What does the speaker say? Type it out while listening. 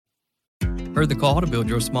Heard the call to build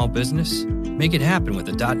your small business? Make it happen with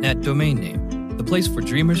a .net domain name, the place for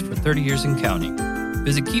dreamers for 30 years and counting.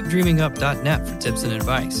 Visit keepdreamingup.net for tips and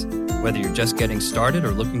advice, whether you're just getting started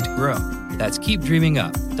or looking to grow. That's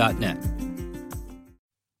keepdreamingup.net.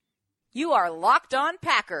 You are Locked On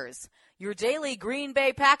Packers, your daily Green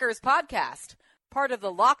Bay Packers podcast, part of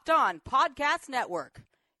the Locked On Podcast Network,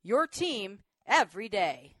 your team every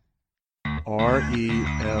day.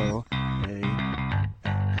 RELAX.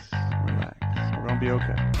 Relax. We're going to be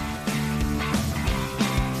okay.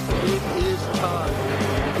 It is time.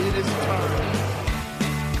 It is time.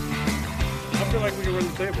 I feel like we can run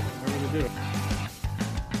the table. I really do.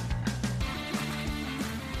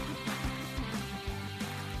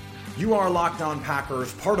 You are Locked On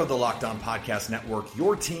Packers, part of the Locked On Podcast Network,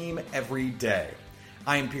 your team every day.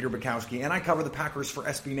 I am Peter Bukowski, and I cover the Packers for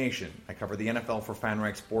SB Nation. I cover the NFL for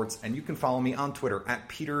FanRag Sports, and you can follow me on Twitter at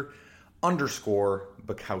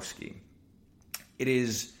Peter_Bukowski. It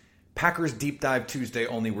is Packers Deep Dive Tuesday,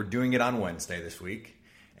 only we're doing it on Wednesday this week.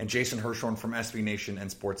 And Jason Hirschhorn from SB Nation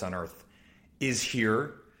and Sports on Earth is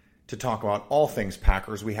here to talk about all things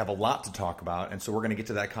Packers. We have a lot to talk about, and so we're going to get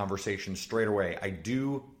to that conversation straight away. I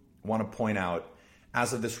do want to point out,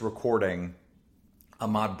 as of this recording,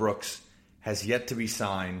 Ahmad Brooks has yet to be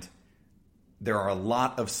signed. There are a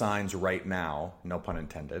lot of signs right now, no pun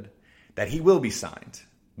intended, that he will be signed.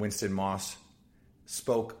 Winston Moss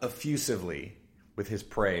spoke effusively with his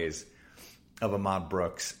praise of Ahmad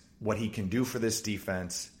Brooks, what he can do for this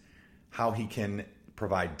defense, how he can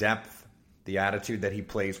provide depth, the attitude that he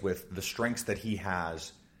plays with, the strengths that he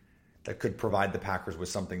has that could provide the Packers with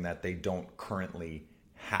something that they don't currently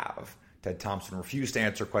have. Ted Thompson refused to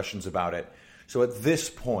answer questions about it. So at this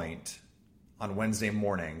point, on Wednesday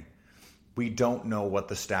morning, we don't know what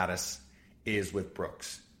the status is with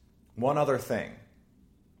Brooks. One other thing.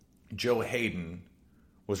 Joe Hayden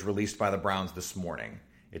was released by the Browns this morning.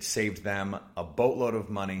 It saved them a boatload of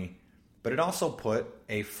money, but it also put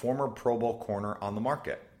a former Pro Bowl corner on the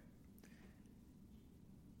market.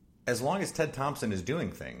 As long as Ted Thompson is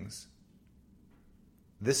doing things,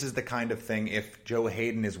 this is the kind of thing, if Joe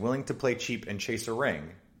Hayden is willing to play cheap and chase a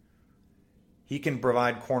ring, he can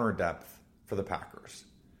provide corner depth for the Packers.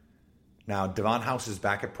 Now, Devon House is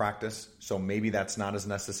back at practice, so maybe that's not as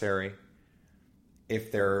necessary.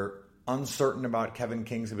 If they're uncertain about Kevin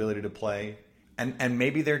King's ability to play, and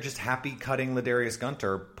maybe they're just happy cutting Ladarius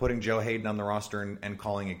Gunter, putting Joe Hayden on the roster and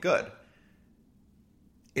calling it good.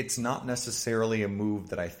 It's not necessarily a move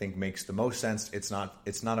that I think makes the most sense. It's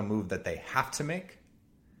not a move that they have to make.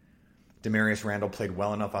 Demarius Randall played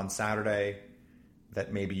well enough on Saturday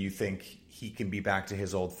that maybe you think he can be back to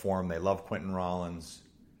his old form. They love Quentin Rollins.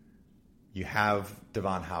 You have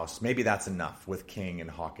Devon House. Maybe that's enough with King and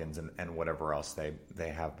Hawkins and whatever else they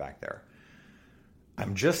have back there.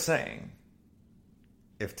 I'm just saying,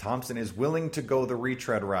 if Thompson is willing to go the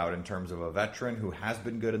retread route in terms of a veteran who has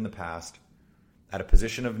been good in the past at a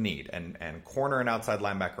position of need, and corner and outside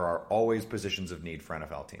linebacker are always positions of need for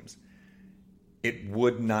NFL teams, it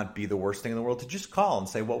would not be the worst thing in the world to just call and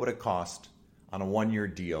say, what would it cost on a one-year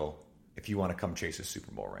deal if you want to come chase a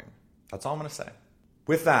Super Bowl ring? That's all I'm going to say.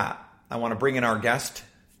 With that, I want to bring in our guest,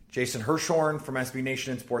 Jason Hirschhorn from SB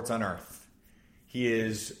Nation and Sports on Earth. He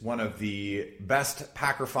is one of the best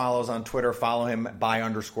Packer follows on Twitter. Follow him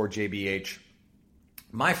 @by_JBH.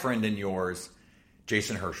 My friend and yours,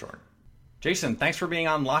 Jason Hirschhorn. Jason, thanks for being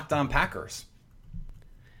on Locked On Packers.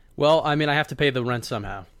 Well, I mean, I have to pay the rent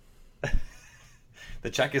somehow. The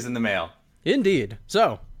check is in the mail. Indeed.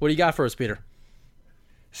 So, what do you got for us, Peter?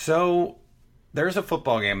 So, there's a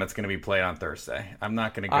football game that's going to be played on Thursday. I'm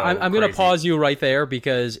not going to go I'm going to pause you right there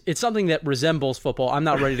because it's something that resembles football. I'm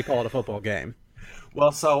not ready to call it a football game.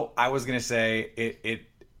 Well, so I was going to say it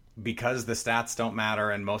because the stats don't matter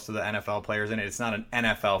and most of the NFL players in it, it's not an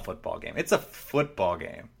NFL football game. It's a football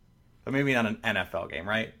game, but maybe not an NFL game,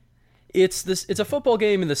 right? It's a football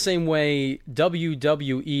game in the same way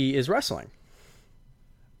WWE is wrestling.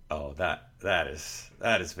 Oh, that is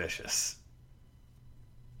vicious.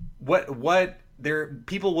 What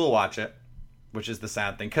people will watch it, which is the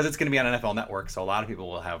sad thing, because it's going to be on NFL Network, so a lot of people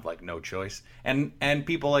will have like no choice, and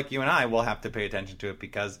people like you and I will have to pay attention to it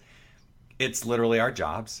because it's literally our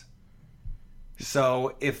jobs.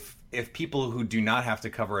 So if people who do not have to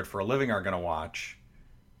cover it for a living are going to watch,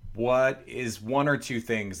 what is one or two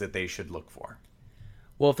things that they should look for?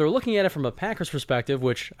 Well, if they're looking at it from a Packers perspective,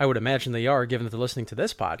 which I would imagine they are, given that they're listening to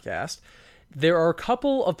this podcast, there are a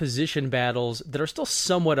couple of position battles that are still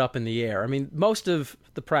somewhat up in the air. I mean, most of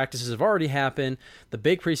the practices have already happened. The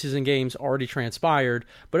big preseason games already transpired,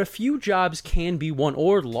 but a few jobs can be won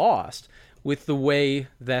or lost with the way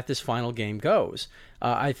that this final game goes.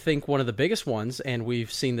 I think one of the biggest ones, and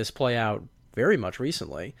we've seen this play out very much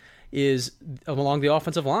recently, is along the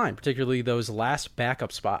offensive line, particularly those last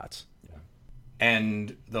backup spots. Yeah.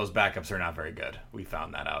 And those backups are not very good. We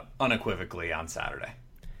found that out unequivocally on Saturday.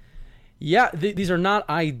 Yeah, these are not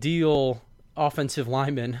ideal offensive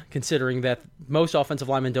linemen, considering that most offensive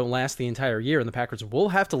linemen don't last the entire year, and the Packers will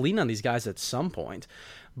have to lean on these guys at some point.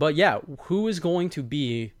 But yeah, who is going to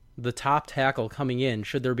be the top tackle coming in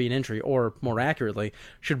should there be an injury, or more accurately,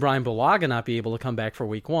 should Brian Bulaga not be able to come back for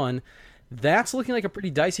week 1? That's looking like a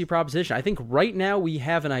pretty dicey proposition. I think right now we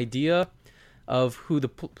have an idea of who the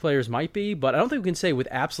players might be, but I don't think we can say with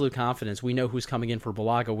absolute confidence we know who's coming in for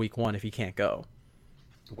Bulaga week 1 if he can't go.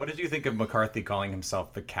 What did you think of McCarthy calling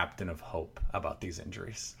himself the captain of hope about these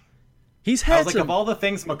injuries? He's had of all the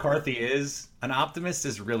things McCarthy is, an optimist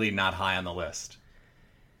is really not high on the list.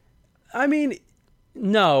 I mean,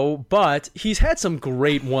 no, but he's had some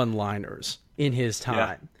great one-liners in his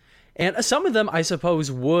time. Yeah. And some of them, I suppose,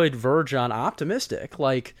 would verge on optimistic.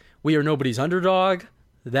 Like, we are nobody's underdog.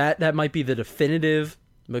 That might be the definitive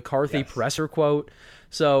McCarthy presser quote.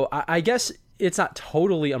 So I guess it's not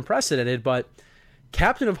totally unprecedented, but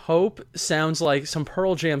Captain of Hope sounds like some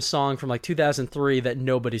Pearl Jam song from like 2003 that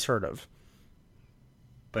nobody's heard of.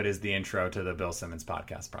 But is the intro to the Bill Simmons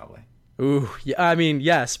podcast, probably. Ooh, yeah, I mean,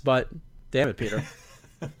 yes, but damn it, Peter.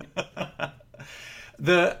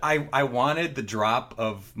 I wanted the drop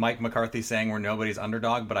of Mike McCarthy saying we're nobody's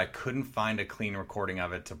underdog, but I couldn't find a clean recording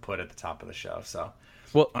of it to put at the top of the show. So,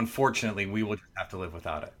 unfortunately, we will just have to live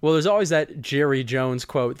without it. Well, there's always that Jerry Jones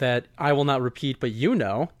quote that I will not repeat, but you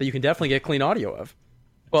know, that you can definitely get clean audio of.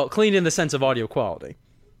 Well, clean in the sense of audio quality.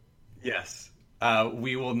 Yes.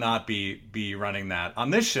 We will not be running that on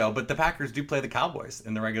this show, but the Packers do play the Cowboys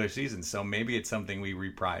in the regular season, so maybe it's something we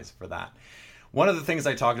reprise for that. One of the things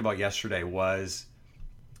I talked about yesterday was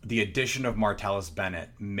the addition of Martellus Bennett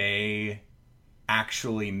may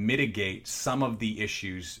actually mitigate some of the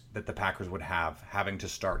issues that the Packers would have having to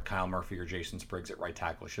start Kyle Murphy or Jason Spriggs at right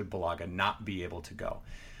tackle should Bulaga not be able to go,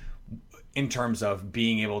 in terms of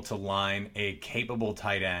being able to line a capable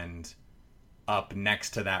tight end up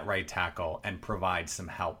next to that right tackle and provide some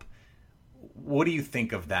help. What do you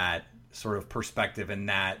think of that sort of perspective and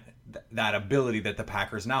that ability that the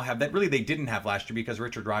Packers now have that really they didn't have last year because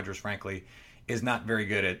Richard Rodgers, frankly, is not very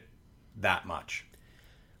good at that much?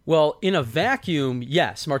 Well, in a vacuum,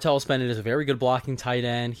 yes, Martellus Bennett is a very good blocking tight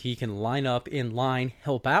end. He can line up in line,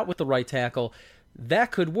 help out with the right tackle.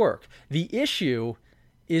 That could work. The issue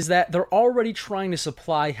is that they're already trying to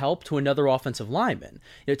supply help to another offensive lineman.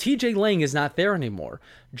 You know, TJ Lang is not there anymore.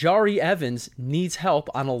 Jari Evans needs help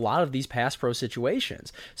on a lot of these pass pro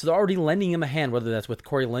situations. So they're already lending him a hand, whether that's with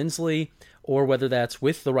Corey Linsley or whether that's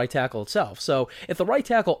with the right tackle itself. So if the right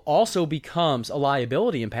tackle also becomes a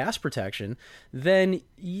liability in pass protection, then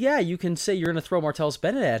yeah, you can say you're going to throw Martellus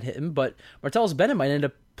Bennett at him, but Martellus Bennett might end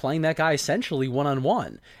up playing that guy essentially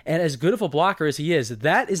one-on-one. And as good of a blocker as he is,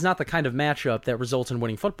 that is not the kind of matchup that results in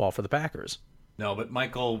winning football for the Packers. No, but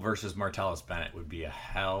Michael versus Martellus Bennett would be a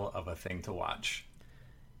hell of a thing to watch.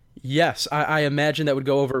 Yes, I imagine that would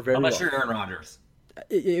go over very well. Unless you're Aaron Rodgers.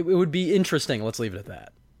 It would be interesting. Let's leave it at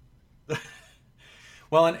that.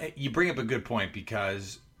 Well, and you bring up a good point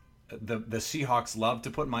because the Seahawks love to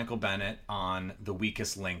put Michael Bennett on the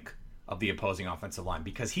weakest link of the opposing offensive line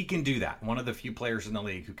because he can do that. One of the few players in the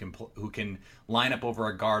league who can line up over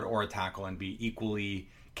a guard or a tackle and be equally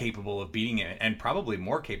capable of beating it, and probably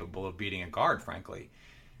more capable of beating a guard, frankly.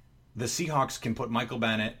 The Seahawks can put Michael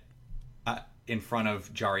Bennett in front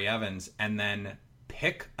of Jari Evans and then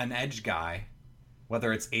pick an edge guy,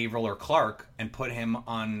 whether it's Averill or Clark, and put him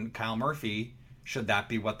on Kyle Murphy, should that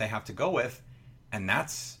be what they have to go with. And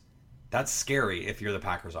that's scary if you're the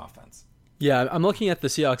Packers offense. Yeah, I'm looking at the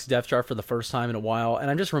Seahawks depth chart for the first time in a while, and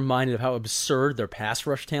I'm just reminded of how absurd their pass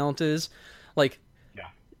rush talent is. Like,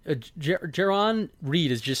 Jaron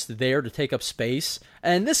Reed is just there to take up space,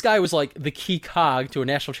 and this guy was like the key cog to a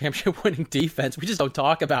national championship winning defense. We just don't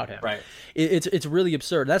talk about him. Right. It's really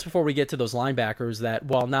absurd. That's before we get to those linebackers that,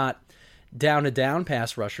 while not down-to-down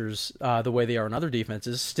pass rushers the way they are in other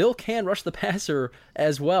defenses, still can rush the passer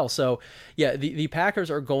as well. So, yeah, the Packers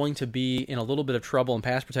are going to be in a little bit of trouble in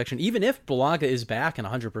pass protection, even if Bulaga is back and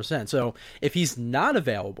 100%. So if he's not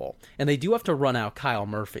available, and they do have to run out Kyle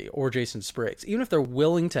Murphy or Jason Spriggs, even if they're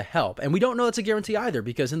willing to help, and we don't know it's a guarantee either,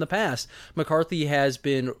 because in the past, McCarthy has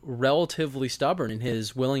been relatively stubborn in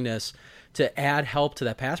his willingness to add help to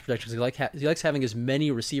that pass protection. He likes having as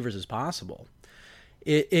many receivers as possible.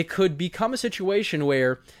 it could become a situation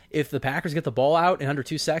where if the Packers get the ball out in under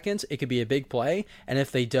 2 seconds, it could be a big play. And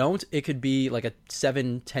if they don't, it could be like a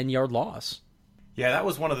 7-10 yard loss. Yeah, that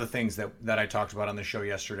was one of the things that I talked about on the show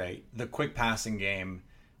yesterday. The quick passing game,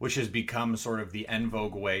 which has become sort of the en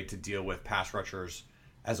vogue way to deal with pass rushers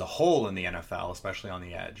as a whole in the NFL, especially on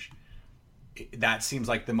the edge. That seems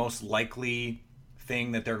like the most likely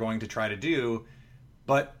thing that they're going to try to do.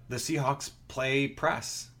 But the Seahawks play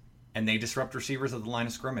press, and they disrupt receivers at the line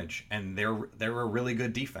of scrimmage, and they're a really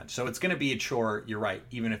good defense. So it's going to be a chore, you're right,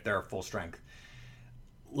 even if they're at full strength.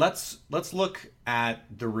 Let's look at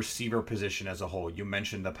the receiver position as a whole. You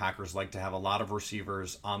mentioned the Packers like to have a lot of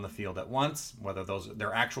receivers on the field at once, whether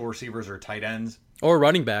they're actual receivers or tight ends. Or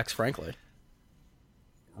running backs, frankly.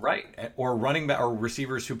 Right. Or running back, or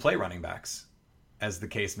receivers who play running backs, as the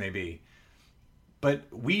case may be. But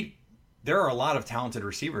there are a lot of talented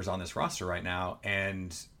receivers on this roster right now,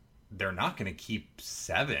 and they're not going to keep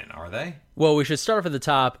 7, are they? Well, we should start off at the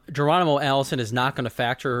top. Geronimo Allison is not going to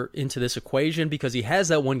factor into this equation because he has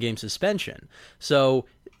that 1-game suspension. So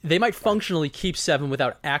they might functionally keep 7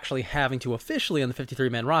 without actually having to officially on the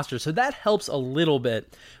 53-man roster. So that helps a little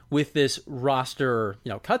bit with this roster,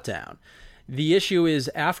 cut down. The issue is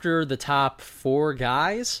after the top 4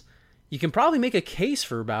 guys, you can probably make a case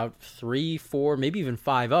for about 3, 4, maybe even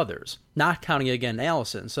 5 others, not counting again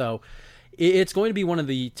Allison. So it's going to be one of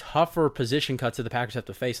the tougher position cuts that the Packers have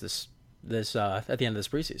to face this at the end of this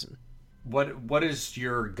preseason. What is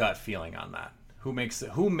your gut feeling on that? Who makes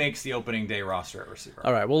the opening day roster at receiver?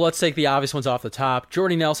 All right, well, let's take the obvious ones off the top.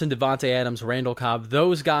 Jordy Nelson, Devontae Adams, Randall Cobb,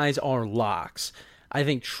 those guys are locks. I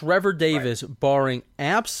think Trevor Davis, barring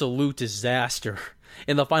absolute disaster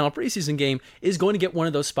in the final preseason game, is going to get one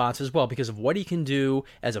of those spots as well because of what he can do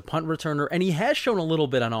as a punt returner, and he has shown a little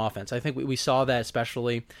bit on offense. I think we saw that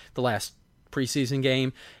especially the last preseason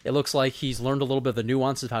game. It looks like he's learned a little bit of the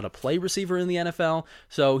nuances of how to play receiver in the NFL,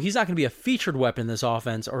 so he's not going to be a featured weapon in this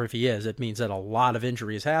offense, or if he is, it means that a lot of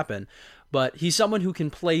injuries happen. But he's someone who can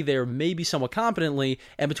play there maybe somewhat competently,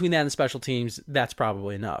 and between that and special teams, that's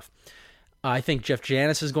probably enough. I think Jeff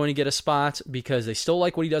Janis is going to get a spot because they still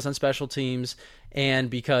like what he does on special teams and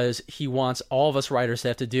because he wants all of us writers to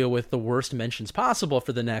have to deal with the worst mentions possible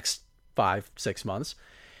for the next 5-6 months.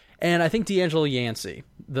 And I think D'Angelo Yancey,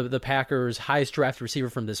 the Packers' highest drafted receiver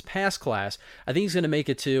from this past class, I think he's going to make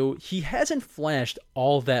it too. He hasn't flashed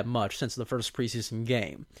all that much since the first preseason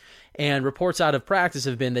game. And reports out of practice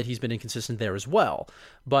have been that he's been inconsistent there as well.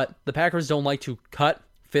 But the Packers don't like to cut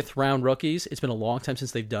 5th-round rookies. It's been a long time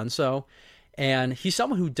since they've done so. And he's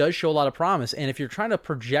someone who does show a lot of promise. And if you're trying to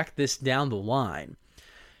project this down the line,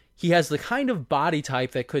 he has the kind of body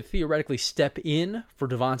type that could theoretically step in for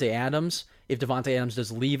Devontae Adams if Devontae Adams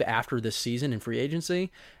does leave after this season in free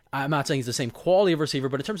agency. I'm not saying he's the same quality of receiver,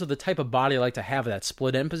 but in terms of the type of body I like to have at that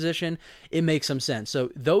split end position, it makes some sense.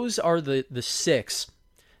 So those are the 6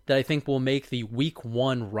 that I think will make the week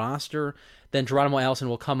 1 roster. Then Geronimo Allison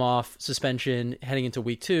will come off suspension heading into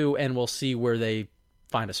week 2, and we'll see where they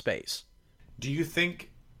find a space. Do you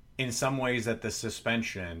think in some ways that the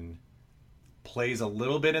suspension plays a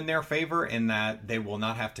little bit in their favor in that they will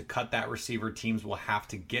not have to cut that receiver? Teams will have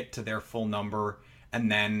to get to their full number,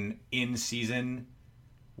 and then in season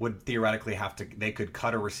would theoretically they could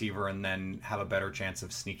cut a receiver and then have a better chance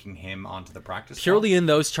of sneaking him onto the practice squad? Purely in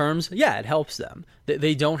those terms, yeah, it helps them.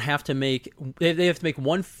 They don't have to make they have to make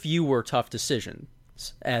one fewer tough decisions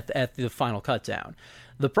at the final cut down.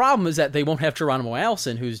 The problem is that they won't have Geronimo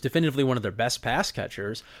Allison, who's definitively one of their best pass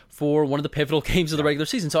catchers, for one of the pivotal games of the regular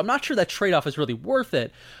season. So I'm not sure that trade-off is really worth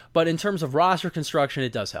it, but in terms of roster construction,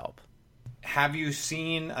 it does help. Have you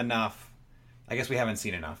seen enough? I guess we haven't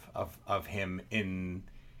seen enough of him in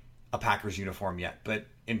a Packers uniform yet, but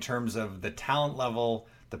in terms of the talent level,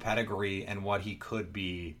 the pedigree, and what he could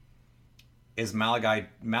be, is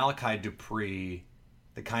Malachi Dupree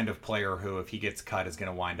the kind of player who, if he gets cut, is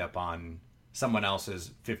going to wind up on someone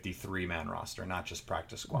else's 53-man roster, not just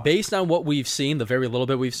practice squad? Based on what we've seen, the very little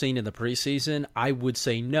bit we've seen in the preseason, I would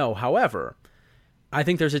say no. However, I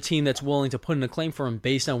think there's a team that's willing to put in a claim for him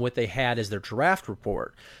based on what they had as their draft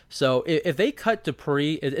report. So if they cut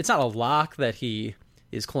Dupree, it's not a lock that he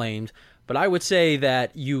is claimed, but I would say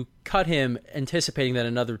that you cut him anticipating that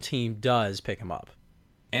another team does pick him up.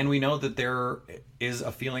 And we know that there is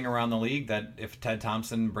a feeling around the league that if Ted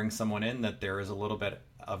Thompson brings someone in, that there is a little bit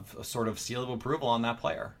of a sort of seal of approval on that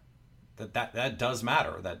player. That does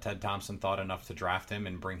matter, that Ted Thompson thought enough to draft him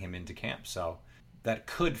and bring him into camp. So that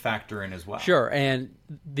could factor in as well. Sure, and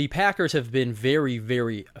the Packers have been very,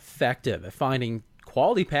 very effective at finding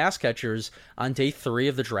quality pass catchers on day 3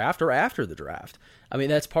 of the draft or after the draft. I mean,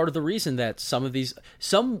 that's part of the reason that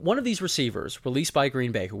one of these receivers released by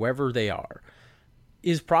Green Bay, whoever they are,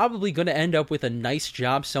 is probably going to end up with a nice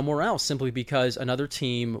job somewhere else simply because another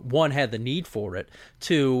team, 1, had the need for it,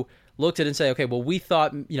 2, looked at it and say, okay, well, we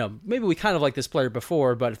thought, maybe we kind of liked this player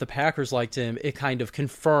before, but if the Packers liked him, it kind of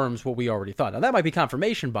confirms what we already thought. Now, that might be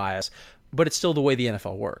confirmation bias, but it's still the way the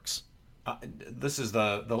NFL works. This is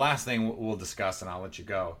the last thing we'll discuss, and I'll let you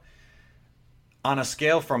go. On a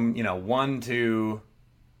scale from 1 to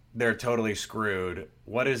they're totally screwed,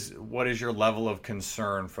 what is your level of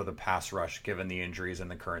concern for the pass rush given the injuries and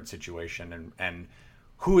the current situation, and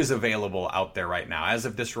who is available out there right now? As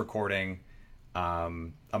of this recording,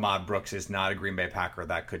 Ahmad Brooks is not a Green Bay Packer.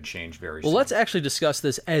 That could change very soon. Well, let's actually discuss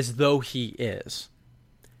this as though he is.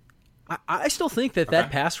 I still think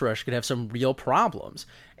that pass rush could have some real problems.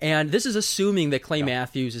 And this is assuming that Clay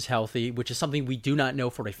Matthews is healthy, which is something we do not know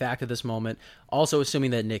for a fact at this moment. Also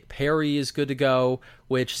assuming that Nick Perry is good to go,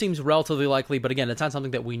 which seems relatively likely. But again, it's not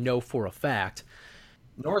something that we know for a fact.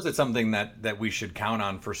 Nor is it something that we should count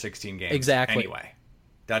on for 16 games exactly. Anyway.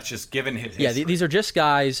 That's just given his history. Yeah, these are just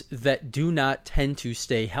guys that do not tend to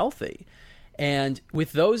stay healthy. And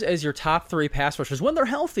with those as your top 3 pass rushers, when they're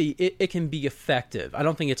healthy, it can be effective. I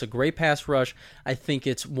don't think it's a great pass rush. I think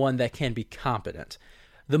it's one that can be competent.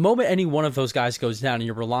 The moment any one of those guys goes down and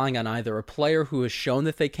you're relying on either a player who has shown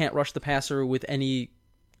that they can't rush the passer with any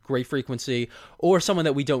great frequency or someone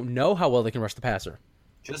that we don't know how well they can rush the passer.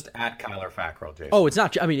 Just at Kyler Fackrell, Jason. Oh, it's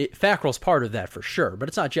not. I mean, Fackrell's part of that for sure, but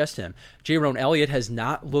it's not just him. Jaron Elliott has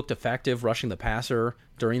not looked effective rushing the passer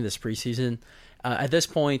during this preseason. At this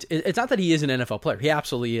point, it's not that he is an NFL player. He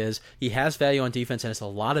absolutely is. He has value on defense and has a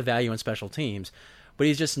lot of value on special teams, but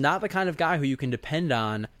he's just not the kind of guy who you can depend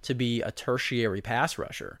on to be a tertiary pass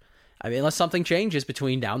rusher. I mean, unless something changes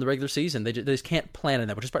between now and the regular season, they just can't plan on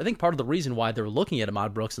that, which is, I think, part of the reason why they're looking at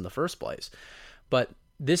Ahmad Brooks in the first place. But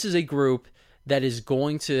this is a group that is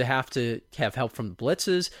going to have help from the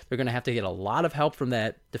blitzes. They're going to have to get a lot of help from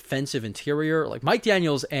that defensive interior. Like Mike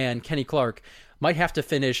Daniels and Kenny Clark might have to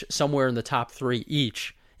finish somewhere in the top 3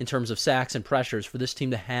 each in terms of sacks and pressures for this team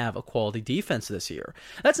to have a quality defense this year.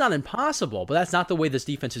 That's not impossible, but that's not the way this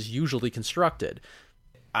defense is usually constructed.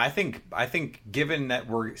 I think given that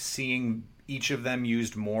we're seeing each of them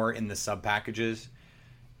used more in the sub packages,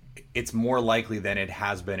 it's more likely than it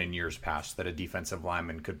has been in years past that a defensive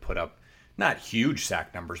lineman could put up not huge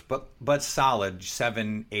sack numbers, but solid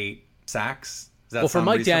 7-8 sacks. Well, for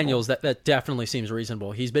Mike Daniels, that definitely seems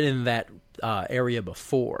reasonable. He's been in that area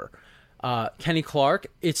before. Kenny Clark,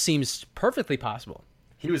 it seems perfectly possible.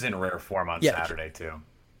 He was in rare form on Saturday too.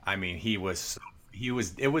 I mean, it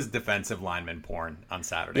was defensive lineman porn on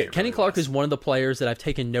Saturday. Yeah, Kenny Clark is one of the players that I've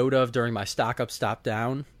taken note of during my stock up, stop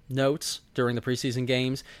down notes during the preseason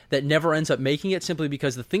games that never ends up making it simply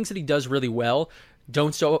because the things that he does really well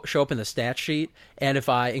don't show up in the stat sheet. And if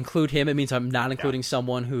I include him, it means I'm not including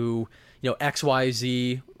someone who,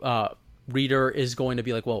 XYZ reader is going to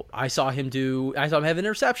be like, well, I saw him have an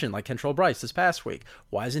interception like Kentrell Bryce this past week.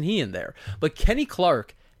 Why isn't he in there? But Kenny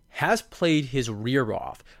Clark has played his rear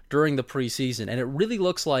off during the preseason, and it really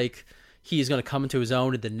looks like he is going to come into his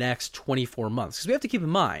own in the next 24 months. Because we have to keep in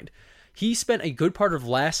mind, he spent a good part of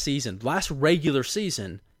last regular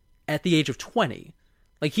season, at the age of 20.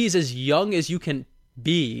 Like, he's as young as you can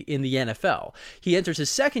be in the NFL. He enters his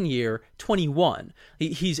second year, 21.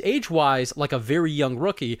 He's age-wise like a very young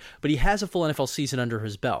rookie, but he has a full NFL season under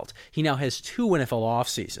his belt. He now has 2 NFL off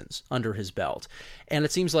seasons under his belt. And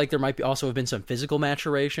it seems like there might also have been some physical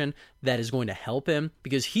maturation that is going to help him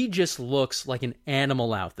because he just looks like an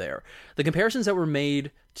animal out there. The comparisons that were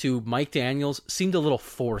made to Mike Daniels seemed a little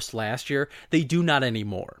forced last year. They do not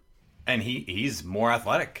anymore. And he's more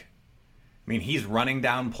athletic. I mean, he's running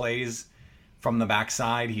down plays from the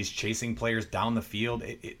backside. He's chasing players down the field.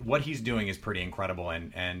 What he's doing is pretty incredible,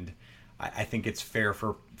 and I think it's fair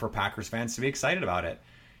for Packers fans to be excited about it.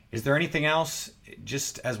 Is there anything else,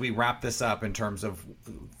 just as we wrap this up, in terms of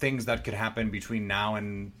things that could happen between now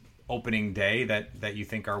and opening day that you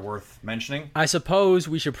think are worth mentioning? I suppose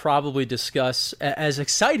we should probably discuss, as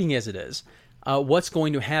exciting as it is, what's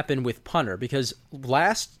going to happen with punter, because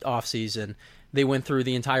last offseason they went through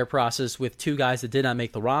the entire process with 2 guys that did not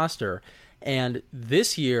make the roster. And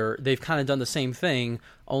this year, they've kind of done the same thing,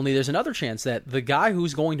 only there's another chance that the guy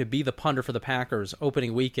who's going to be the punter for the Packers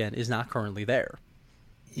opening weekend is not currently there.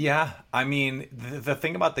 Yeah, I mean, the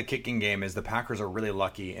thing about the kicking game is the Packers are really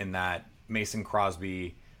lucky in that Mason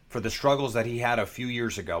Crosby, for the struggles that he had a few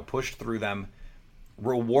years ago, pushed through them,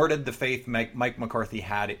 rewarded the faith Mike McCarthy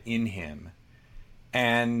had in him.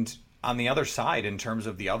 And on the other side, in terms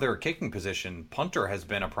of the other kicking position, punter has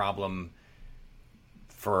been a problem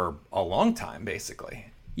for a long time, basically.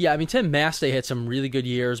 Yeah, I mean, Tim Mastay had some really good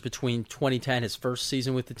years between 2010, his first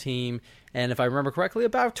season with the team, and if I remember correctly,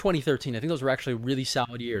 about 2013. I think those were actually really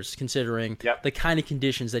solid years, considering the kind of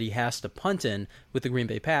conditions that he has to punt in with the Green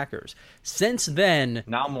Bay Packers. Since then...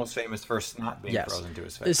 Now most famous for snot being frozen to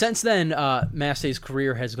his face. Since then, Mastay's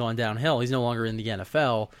career has gone downhill. He's no longer in the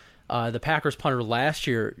NFL. The Packers punter last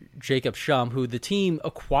year, Jacob Schum, who the team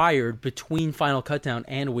acquired between Final Cutdown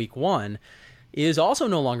and Week 1, is also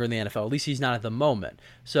no longer in the NFL. At least he's not at the moment.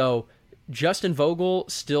 So Justin Vogel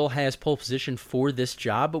still has pole position for this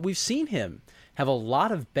job, but we've seen him have a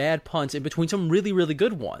lot of bad punts in between some really, really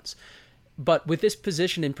good ones. But with this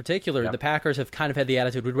position in particular, the Packers have kind of had the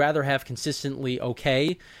attitude, we'd rather have consistently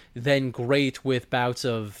okay than great with bouts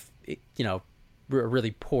of,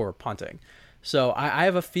 really poor punting. So I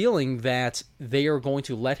have a feeling that they are going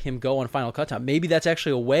to let him go on Final Cutdown. Maybe that's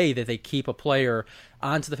actually a way that they keep a player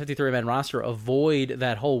onto the 53-man roster, avoid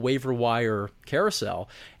that whole waiver wire carousel,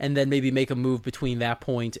 and then maybe make a move between that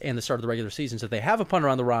point and the start of the regular season. So they have a punter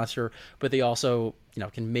on the roster, but they also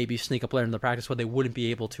can maybe sneak a player in the practice where they wouldn't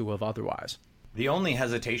be able to have otherwise. The only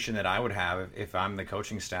hesitation that I would have if I'm the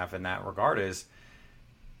coaching staff in that regard is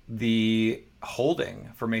the holding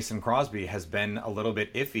for Mason Crosby has been a little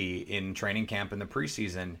bit iffy in training camp in the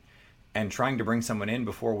preseason, and trying to bring someone in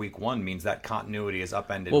before Week 1 means that continuity is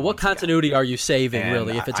upended. Well, what continuity are you saving,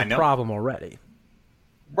 really, if it's a problem already?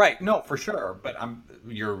 Right, no, for sure, but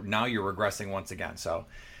you're regressing once again. So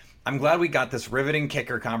I'm glad we got this riveting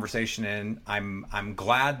kicker conversation in. I'm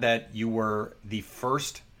glad that you were the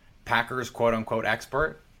first Packers quote unquote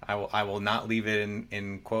expert. I will not leave it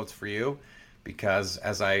in quotes for you, because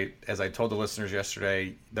as I told the listeners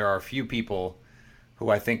yesterday, there are a few people who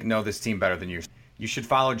I think know this team better than you. You should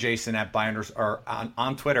follow Jason at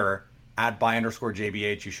on Twitter at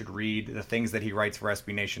 @by_JBH. You should read the things that he writes for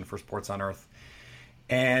SB Nation for Sports on Earth,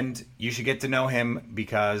 and you should get to know him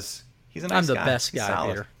because he's a nice guy. I'm the best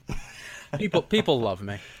guy here. People love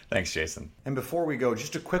me. Thanks, Jason. And before we go,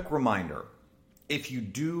 just a quick reminder. If you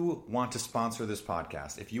do want to sponsor this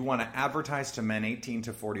podcast, if you want to advertise to men 18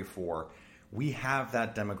 to 44, we have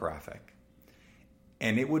that demographic.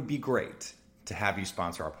 And it would be great to have you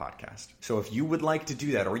sponsor our podcast. So if you would like to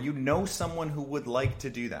do that, or you know someone who would like to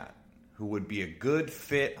do that, who would be a good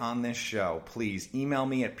fit on this show, please email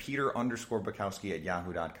me at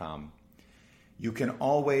peter_bukowski@yahoo.com. You can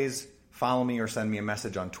always follow me or send me a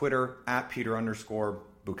message on Twitter at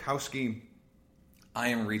peter_bukowski. I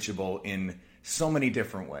am reachable in so many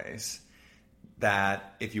different ways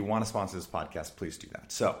that if you want to sponsor this podcast, please do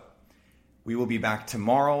that. So we will be back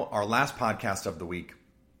tomorrow, our last podcast of the week.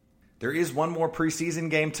 There is one more preseason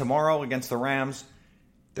game tomorrow against the Rams.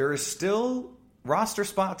 There is still roster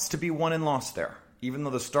spots to be won and lost there. Even though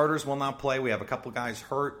the starters will not play, we have a couple guys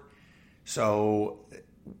hurt. So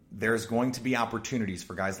there's going to be opportunities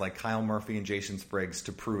for guys like Kyle Murphy and Jason Spriggs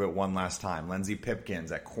to prove it one last time. Lindsey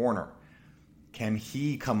Pipkins at corner. Can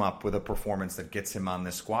he come up with a performance that gets him on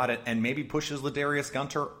this squad and maybe pushes Ladarius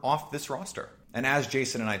Gunter off this roster? And as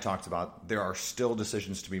Jason and I talked about, there are still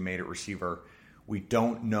decisions to be made at receiver. We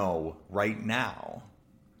don't know right now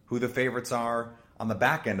who the favorites are on the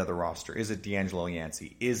back end of the roster. Is it D'Angelo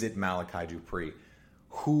Yancey? Is it Malachi Dupre?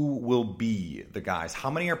 Who will be the guys? How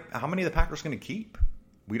many of the Packers going to keep?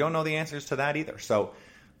 We don't know the answers to that either. So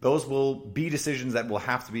those will be decisions that will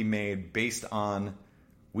have to be made based on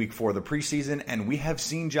Week 4 of the preseason, and we have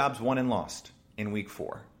seen jobs won and lost in Week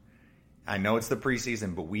 4. I know it's the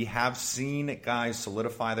preseason, but we have seen guys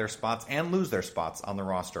solidify their spots and lose their spots on the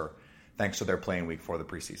roster thanks to their play in Week 4 of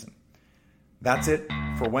the preseason. That's it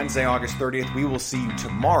for Wednesday, August 30th. We will see you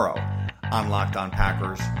tomorrow on Locked On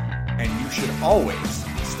Packers, and you should always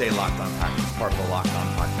stay locked on Packers, part of the Locked On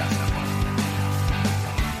Podcast Network.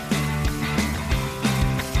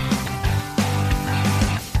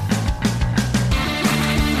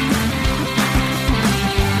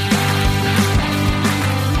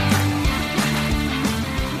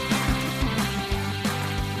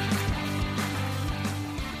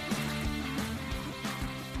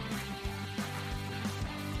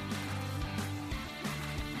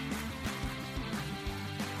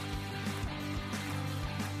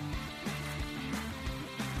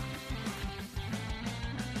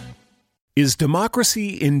 Is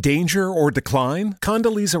democracy in danger or decline?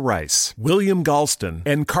 Condoleezza Rice, William Galston,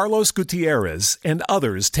 and Carlos Gutierrez and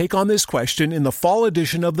others take on this question in the fall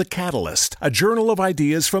edition of The Catalyst, a journal of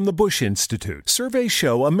ideas from the Bush Institute. Surveys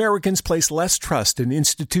show Americans place less trust in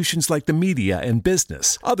institutions like the media and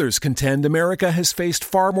business. Others contend America has faced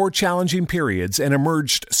far more challenging periods and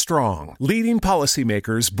emerged strong. Leading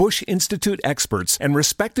policymakers, Bush Institute experts, and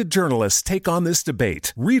respected journalists take on this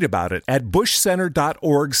debate. Read about it at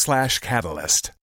bushcenter.org/catalyst.